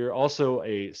week of the year, also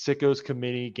a Sickos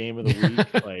Committee game of the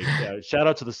week. Like shout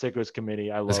out to the Sickos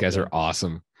Committee. I love those guys them. are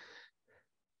awesome.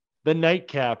 The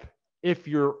nightcap. If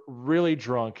you're really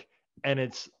drunk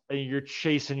and you're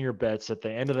chasing your bets at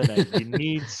the end of the night, you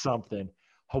need something.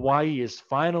 Hawaii is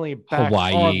finally back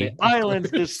on the islands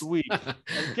this week.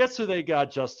 And guess who they got,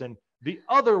 Justin? The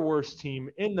other worst team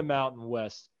in the Mountain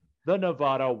West, the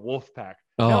Nevada Wolfpack.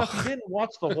 Oh. Now, if you didn't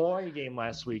watch the Hawaii game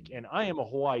last week, and I am a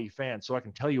Hawaii fan, so I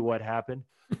can tell you what happened.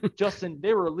 Justin,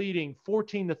 they were leading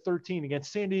 14-13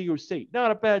 against San Diego State. Not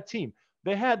a bad team.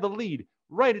 They had the lead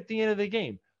right at the end of the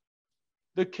game.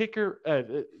 The kicker,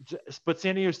 but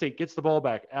San Diego State gets the ball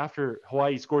back after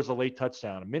Hawaii scores a late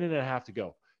touchdown, a minute and a half to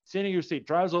go. San Diego State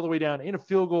drives all the way down in a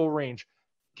field goal range,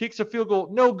 kicks a field goal,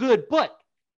 no good, but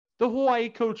the Hawaii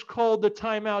coach called the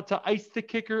timeout to ice the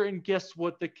kicker, and guess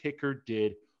what the kicker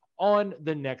did on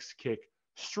the next kick?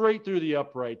 Straight through the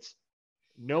uprights.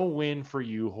 No win for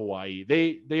you, Hawaii.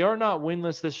 They are not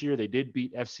winless this year. They did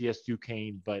beat FCS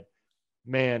Duquesne, but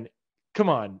man, come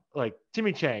on, like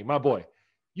Timmy Chang, my boy.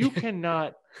 You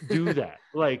cannot do that.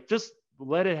 Like, just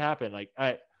let it happen. Like,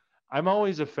 I'm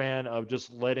always a fan of just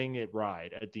letting it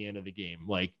ride at the end of the game.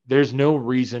 Like, there's no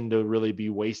reason to really be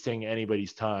wasting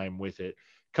anybody's time with it.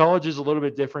 College is a little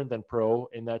bit different than pro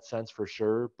in that sense for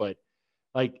sure, but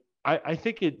like I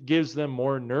think it gives them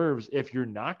more nerves if you're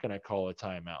not going to call a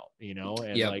timeout,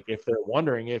 and Yep. like if they're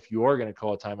wondering if you are going to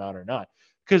call a timeout or not.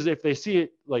 Because if they see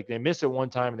it, like they miss it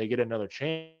one time and they get another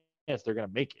chance, they're going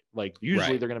to make it. Like usually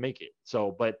Right. they're going to make it.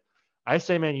 So, but I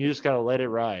say, man, you just got to let it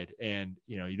ride, and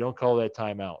you don't call that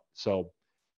timeout. So With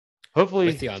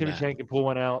hopefully you on Timmy that. Chang can pull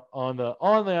one out on the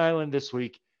island this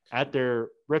week at their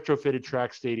retrofitted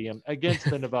track stadium against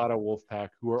the Nevada Wolfpack,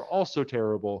 who are also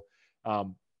terrible.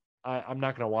 Um, I'm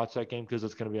not going to watch that game because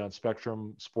it's going to be on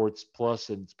Spectrum Sports Plus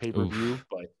and it's pay per view. Oof.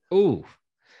 Ooh.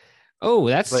 Oh,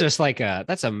 that's But just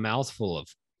that's a mouthful of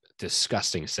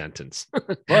disgusting sentence.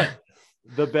 but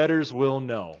the betters will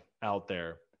know out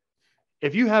there.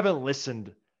 If you haven't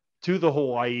listened to the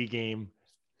Hawaii game,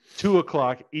 2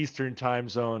 o'clock Eastern time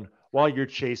zone while you're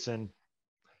chasing,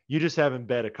 you just haven't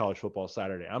bet a college football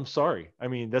Saturday. I'm sorry. I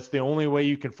mean, that's the only way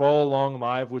you can follow along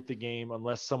live with the game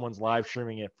unless someone's live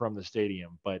streaming it from the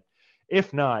stadium. But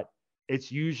if not,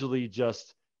 it's usually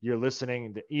just you're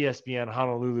listening to ESPN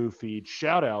Honolulu feed,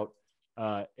 shout out,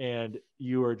 and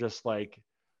you are just like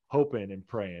hoping and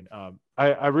praying.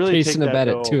 I really take Chasing a that bet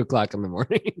at though. 2 o'clock in the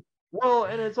morning. Well,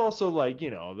 and it's also like,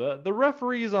 the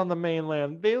referees on the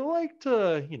mainland, they like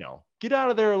to, get out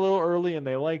of there a little early and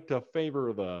they like to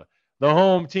favor the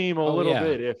home team a Oh little yeah.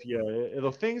 bit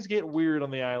if things get weird on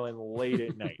the island late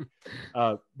at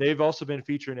night. They've also been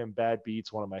featured in Bad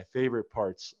Beats, one of my favorite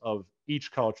parts of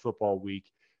each college football week,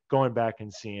 going back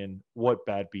and seeing what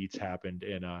bad beats happened.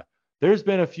 And there's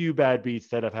been a few bad beats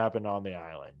that have happened on the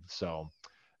island. So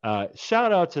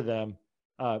shout out to them.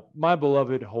 My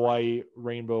beloved Hawaii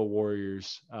Rainbow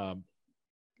Warriors.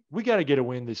 We got to get a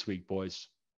win this week, boys.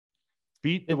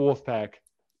 Beat the It, Wolfpack.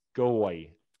 Go Hawaii.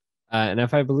 and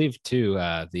if I believe too,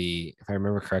 if I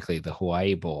remember correctly, the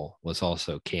Hawaii Bowl was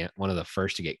also one of the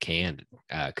first to get canned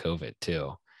COVID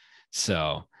too.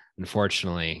 So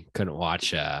unfortunately, couldn't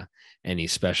watch any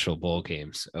special bowl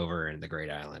games over in the Great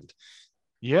Island.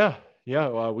 Yeah,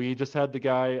 yeah. We just had the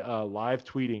guy live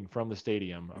tweeting from the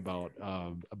stadium about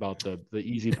the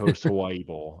Easy Post Hawaii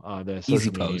Bowl. The Easy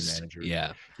social media post. manager.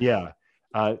 Yeah. Yeah,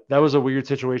 that was a weird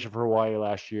situation for Hawaii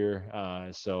last year.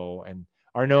 And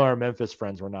I know our Memphis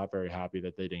friends were not very happy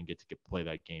that they didn't get to play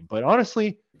that game. But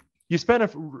honestly, you spend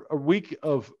a week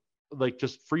of like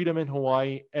just freedom in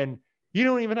Hawaii, and you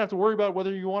don't even have to worry about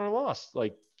whether you won or lost.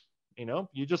 Like,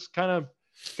 you just kind of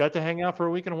got to hang out for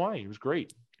a week in Hawaii. It was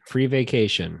great. Free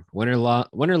vacation. Win or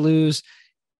lose.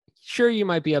 Sure, you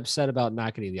might be upset about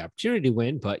not getting the opportunity to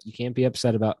win, but you can't be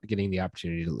upset about getting the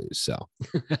opportunity to lose. So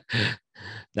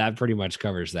that pretty much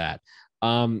covers that.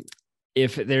 Um,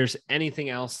 if there's anything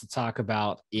else to talk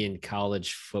about in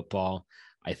college football,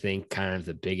 I think kind of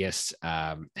the biggest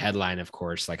headline, of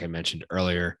course, like I mentioned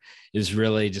earlier, is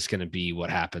really just going to be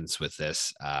what happens with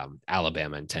this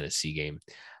Alabama and Tennessee game.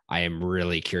 I am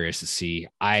really curious to see.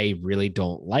 I really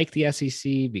don't like the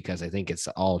SEC because I think it's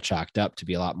all chalked up to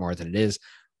be a lot more than it is.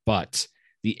 But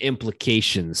the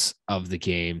implications of the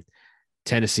game,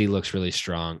 Tennessee looks really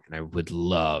strong. And I would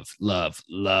love, love,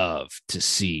 love to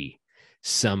see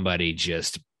somebody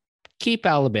just keep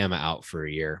Alabama out for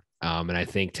a year. And I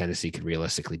think Tennessee could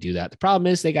realistically do that. The problem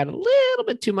is they got a little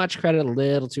bit too much credit, a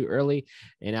little too early,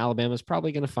 and Alabama's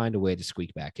probably going to find a way to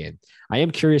squeak back in. I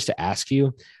am curious to ask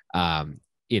you,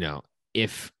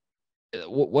 if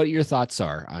what your thoughts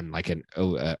are on like an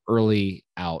early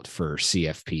out for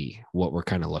CFP, what we're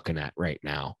kind of looking at right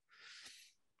now.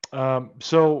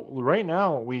 So right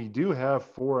now we do have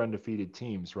 4 undefeated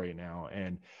teams right now,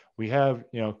 and we have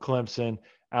Clemson,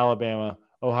 Alabama,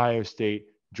 Ohio State,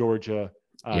 Georgia,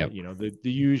 Yep. the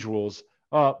usuals.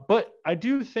 But I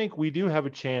do think we do have a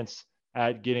chance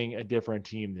at getting a different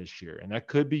team this year, and that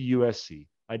could be USC.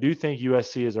 I do think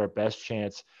USC is our best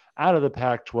chance out of the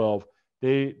Pac-12.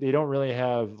 They don't really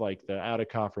have like the out of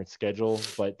conference schedule,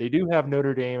 but they do have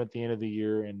Notre Dame at the end of the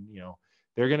year, and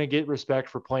they're going to get respect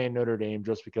for playing Notre Dame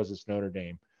just because it's Notre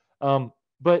Dame.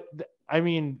 But I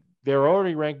mean, they're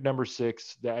already ranked number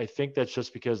 6. I think that's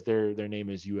just because their name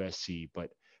is USC. But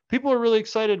people are really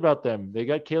excited about them. They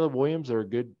got Caleb Williams. They're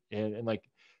good, and like,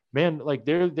 man, like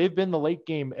they've been the late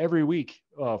game every week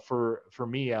for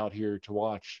me out here to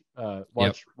watch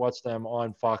Yep. watch them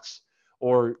on Fox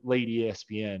or late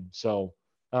ESPN. So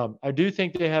I do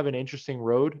think they have an interesting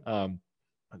road.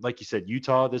 Like you said,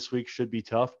 Utah this week should be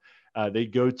tough. They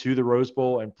go to the Rose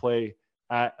Bowl and play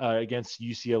against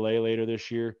UCLA later this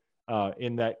year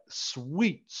in that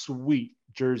sweet, sweet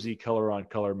jersey color on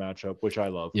color matchup, which I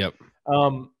love. Yep.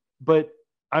 But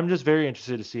I'm just very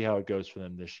interested to see how it goes for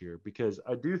them this year because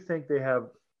I do think they have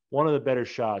one of the better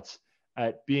shots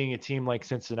at being a team like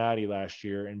Cincinnati last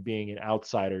year and being an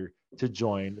outsider to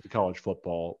join the college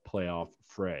football playoff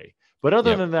fray. But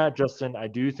other Yep. than that, Justin, I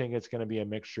do think it's going to be a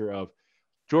mixture of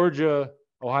Georgia,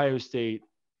 Ohio State,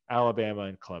 Alabama,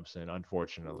 and Clemson,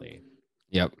 unfortunately.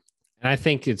 Yep. And I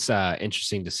think it's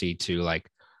interesting to see too, like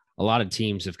a lot of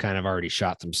teams have kind of already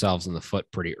shot themselves in the foot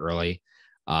pretty early,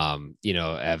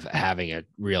 of having a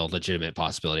real legitimate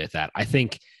possibility at that. I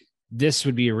think this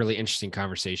would be a really interesting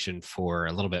conversation for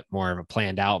a little bit more of a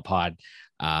planned out pod.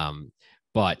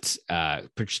 But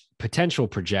potential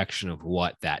projection of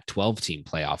what that 12 team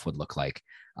playoff would look like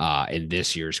in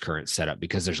this year's current setup,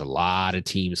 because there's a lot of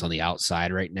teams on the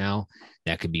outside right now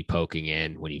that could be poking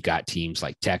in when you've got teams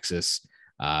like Texas,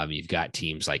 you've got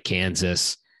teams like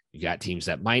Kansas, you've got teams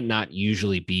that might not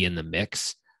usually be in the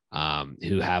mix,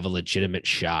 who have a legitimate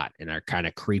shot and are kind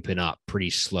of creeping up pretty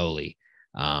slowly.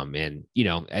 I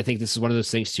think this is one of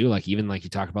those things too, like even like you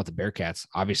talk about the Bearcats,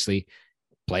 obviously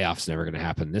playoffs never going to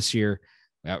happen this year.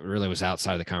 That really was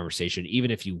outside of the conversation.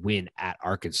 Even if you win at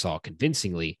Arkansas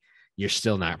convincingly, you're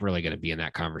still not really going to be in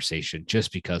that conversation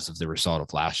just because of the result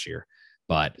of last year.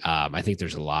 But I think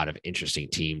there's a lot of interesting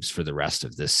teams for the rest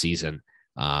of this season.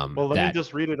 Well, let me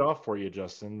just read it off for you,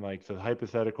 Justin. Like the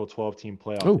hypothetical 12-team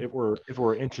playoff, if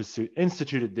we're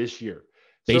instituted this year,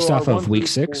 based so off of week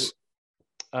 6.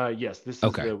 Yes, this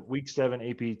is the week 7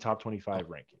 AP top 25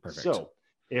 ranking. Perfect. So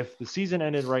if the season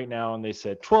ended right now and they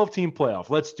said 12-team playoff,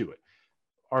 let's do it.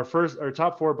 Our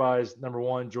top 4 buys: number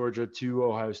 1, Georgia; 2,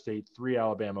 Ohio State; 3,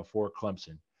 Alabama; 4,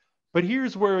 Clemson. But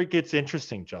here's where it gets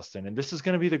interesting, Justin, and this is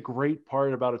going to be the great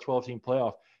part about a 12-team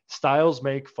playoff. Styles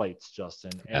make fights,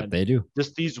 Justin, and they do.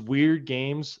 Just these weird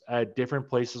games at different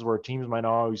places where teams might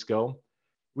not always go.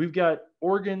 We've got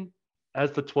Oregon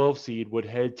as the 12 seed would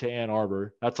head to Ann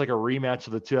Arbor. That's like a rematch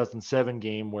of the 2007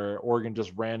 game where Oregon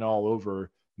just ran all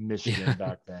over Michigan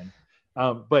back then.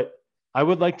 But I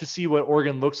would like to see what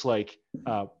Oregon looks like.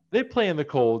 They play in the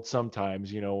cold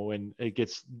sometimes, when it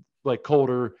gets like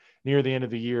colder near the end of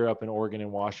the year up in Oregon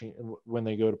and Washington when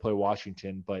they go to play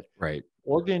Washington. But right,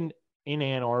 Oregon in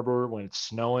Ann Arbor when it's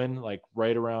snowing, like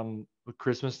right around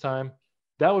Christmas time,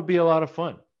 that would be a lot of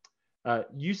fun.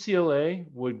 UCLA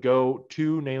would go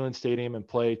to Neyland Stadium and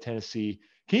play Tennessee.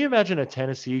 Can you imagine a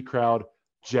Tennessee crowd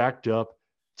jacked up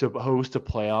to host a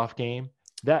playoff game?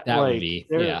 That would be,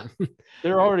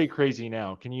 they're already crazy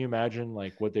now. Can you imagine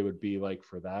like what they would be like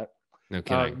for that? No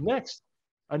kidding. Next,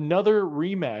 another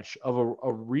rematch of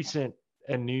a recent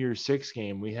and New Year's Six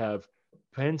game. We have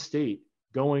Penn State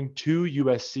going to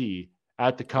USC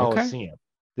at the Coliseum. Okay.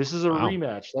 This is a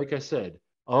rematch, like I said,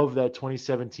 of that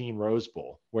 2017 Rose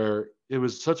Bowl, where it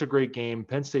was such a great game.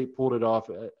 Penn State pulled it off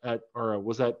or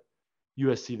was that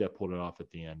USC that pulled it off at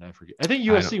the end? I forget. I think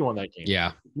USC won that game.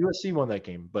 Yeah. USC won that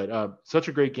game, but such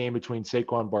a great game between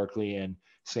Saquon Barkley and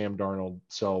Sam Darnold.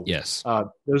 So yes, it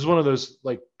was one of those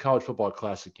like college football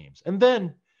classic games. And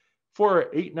then for an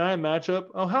 8-9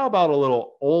 matchup, how about a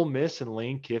little Ole Miss and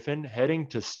Lane Kiffin heading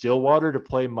to Stillwater to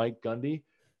play Mike Gundy?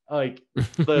 Like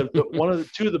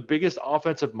two of the biggest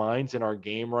offensive minds in our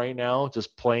game right now,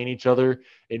 just playing each other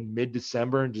in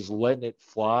mid-December and just letting it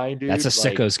fly, dude. That's a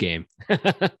sickos game.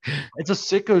 It's a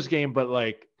sickos game, but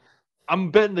like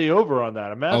I'm betting the over on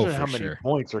that. Imagine how many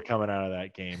points are coming out of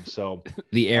that game. So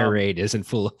the air raid is in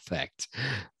full effect.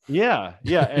 Yeah.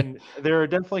 And there are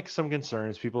definitely some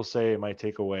concerns. People say it might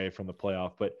take away from the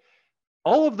playoff, but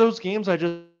all of those games I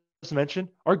just mentioned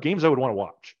are games I would want to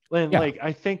watch. And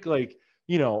I think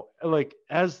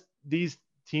as these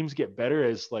teams get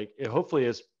better, hopefully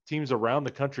as teams around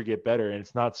the country get better and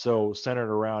it's not so centered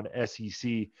around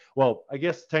SEC. Well, I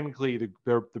guess technically the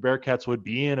Bearcats would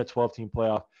be in a 12-team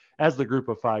playoff as the group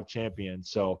of 5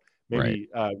 champions. So maybe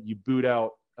you boot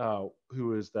out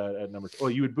who is that at number 2?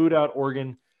 Well, you would boot out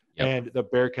Oregon. Yep. And the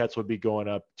Bearcats would be going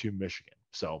up to Michigan.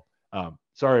 So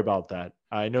sorry about that.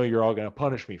 I know you're all going to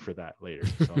punish me for that later.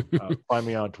 So find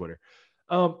me on Twitter.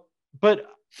 But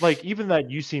like even that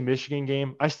UC Michigan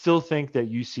game, I still think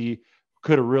that UC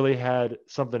could have really had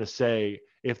something to say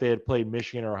if they had played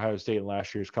Michigan or Ohio State in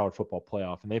last year's college football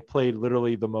playoff. And they played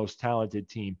literally the most talented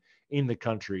team in the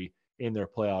country in their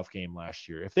playoff game last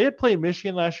year. If they had played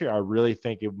Michigan last year, I really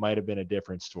think it might have been a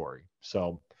different story.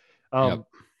 So,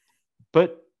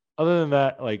 but other than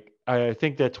that, like I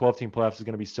think that 12-team playoffs is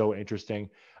going to be so interesting.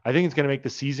 I think it's going to make the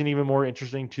season even more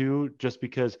interesting too, just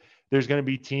because there's going to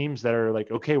be teams that are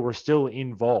like, okay, we're still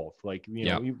involved. Like, we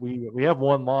have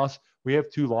 1 loss, we have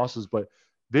 2 losses, but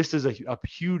this is a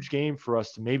huge game for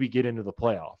us to maybe get into the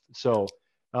playoff. So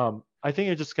I think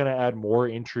it's just going to add more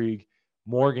intrigue.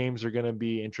 More games are going to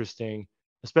be interesting,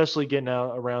 especially getting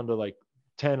out around to like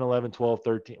 10, 11, 12,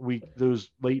 13 those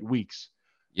late weeks.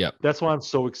 Yep. That's why I'm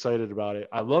so excited about it.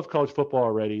 I love college football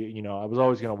already. You know, I was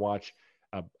always going to watch.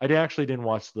 Actually didn't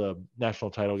watch the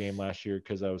national title game last year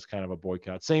because I was kind of a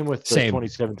boycott. Same with the Same.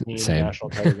 2017 national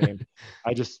title game.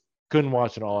 I just couldn't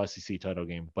watch an all SEC title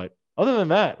game. But other than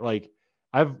that, like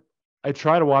I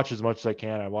try to watch as much as I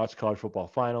can. I watch college football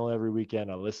final every weekend.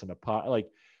 I listen to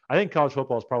I think college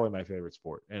football is probably my favorite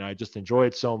sport, and I just enjoy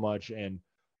it so much. And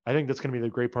I think that's going to be the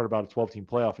great part about a 12-team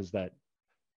playoff is that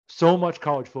so much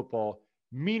college football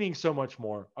meaning so much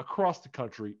more across the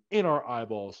country in our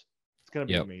eyeballs. It's going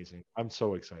to be amazing. I'm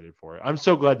so excited for it. I'm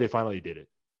so glad they finally did it.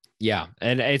 Yeah.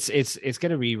 And it's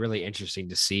going to be really interesting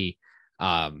to see.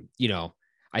 You know,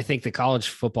 I think the college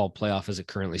football playoff as it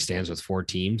currently stands with 4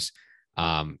 teams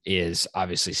is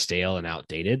obviously stale and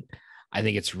outdated. I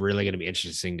think it's really going to be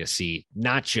interesting to see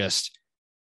not just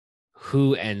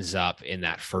who ends up in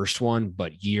that first one,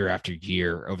 but year after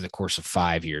year over the course of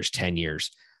 5 years, 10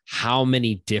 years, how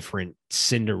many different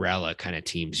Cinderella kind of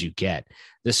teams you get.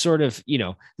 The sort of, you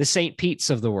know, the St. Pete's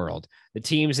of the world, the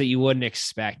teams that you wouldn't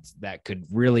expect that could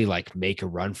really like make a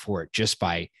run for it just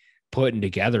by putting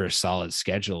together a solid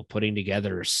schedule, putting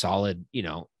together a solid,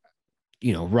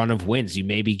 run of wins. You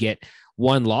maybe get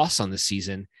one loss on the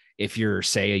season. If you're,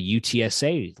 say, a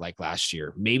UTSA like last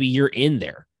year, maybe you're in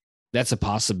there. That's a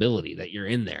possibility that you're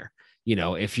in there. You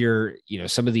know, if you're,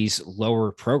 some of these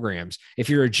lower programs, if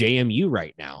you're a JMU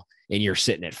right now and you're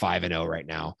sitting at 5-0 right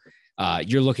now,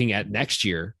 you're looking at next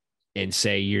year and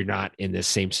say you're not in this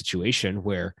same situation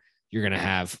where you're going to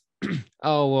have,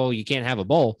 oh, well, you can't have a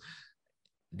bowl.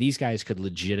 These guys could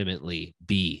legitimately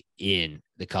be in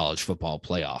the college football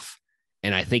playoff.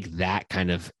 And I think that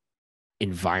kind of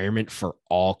environment for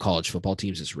all college football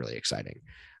teams is really exciting.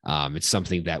 It's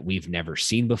something that we've never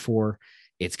seen before.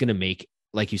 It's going to make,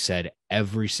 like you said,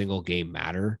 every single game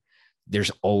matter.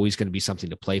 There's always going to be something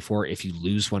to play for. If you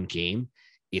lose one game,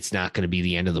 it's not going to be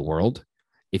the end of the world.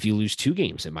 If you lose 2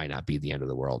 games, it might not be the end of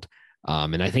the world.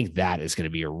 And I think that is going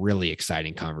to be a really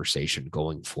exciting conversation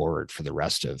going forward for the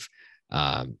rest of,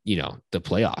 the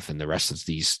playoff and the rest of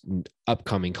these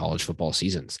upcoming college football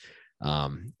seasons.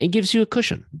 It gives you a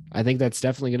cushion. I think that's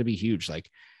definitely going to be huge. Like,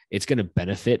 it's going to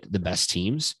benefit the best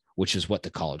teams, which is what the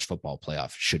college football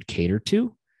playoff should cater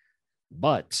to.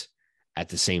 But at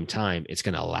the same time, it's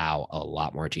going to allow a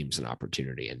lot more teams an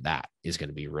opportunity. And that is going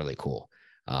to be really cool.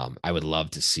 I would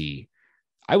love to see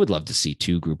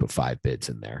 2 group of 5 bids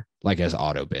in there, like as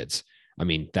auto bids. I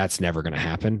mean, that's never going to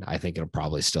happen. I think it'll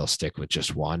probably still stick with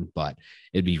just 1, but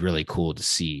it'd be really cool to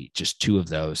see just 2 of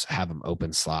those, have them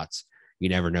open slots. You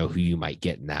never know who you might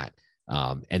get in that.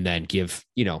 And then give,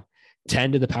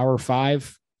 10 to the power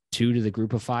 5, 2 to the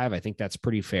group of 5. I think that's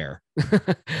pretty fair.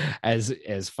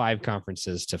 as 5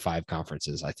 conferences to 5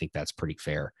 conferences, I think that's pretty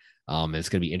fair. And it's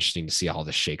going to be interesting to see how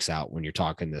this shakes out when you're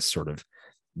talking this sort of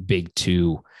big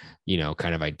 2,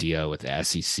 kind of idea with the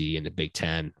SEC and the Big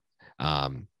Ten.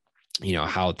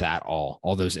 How that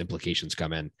all those implications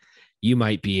come in. You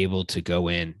might be able to go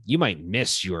in, you might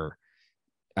miss your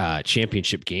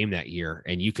championship game that year,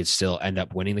 and you could still end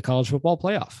up winning the college football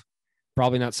playoff.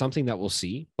 Probably not something that we'll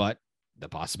see, but the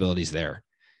possibility's there.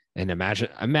 And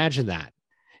imagine that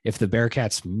if the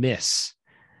Bearcats miss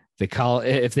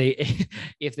if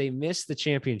they miss the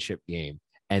championship game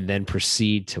and then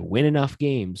proceed to win enough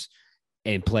games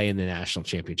and play in the national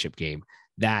championship game,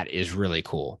 that is really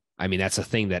cool. I mean, that's a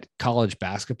thing that college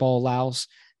basketball allows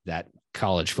that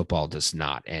college football does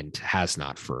not, and has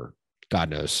not for God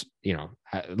knows,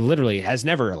 literally has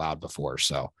never allowed before.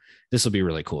 So this will be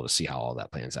really cool to see how all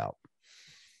that plans out.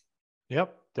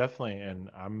 Yep, definitely. And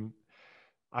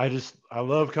I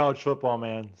love college football,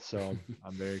 man. So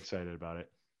I'm very excited about it.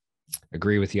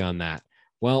 Agree with you on that.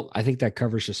 Well, I think that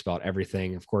covers just about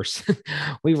everything. Of course,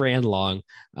 we ran long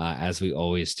as we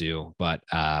always do, but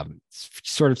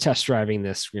sort of test driving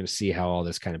this, we're going to see how all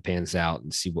this kind of pans out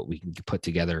and see what we can put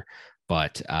together.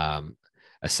 But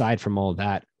aside from all of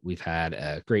that, we've had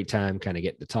a great time kind of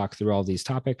getting to talk through all these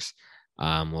topics.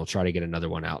 We'll try to get another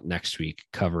one out next week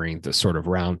covering the sort of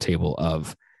roundtable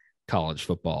of college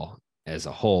football as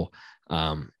a whole.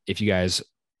 If you guys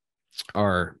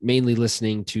are mainly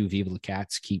listening to Viva the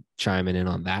Cats, keep chiming in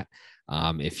on that.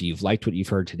 If you've liked what you've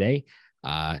heard today,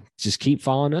 just keep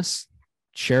following us.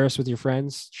 Share us with your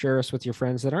friends. Share us with your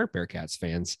friends that aren't Bearcats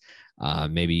fans.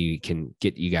 Maybe you can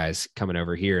get you guys coming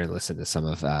over here and listen to some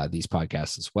of these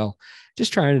podcasts as well.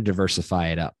 Just trying to diversify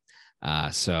it up.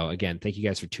 So again, thank you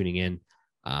guys for tuning in.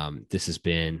 This has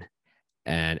been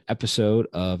an episode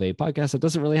of a podcast that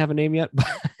doesn't really have a name yet,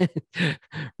 but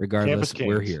regardless,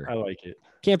 we're here. I like it.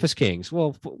 Campus Kings.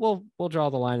 We'll draw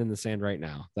the line in the sand right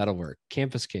now. That'll work.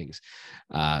 Campus Kings.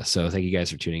 So thank you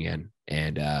guys for tuning in,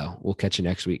 and we'll catch you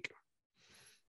next week.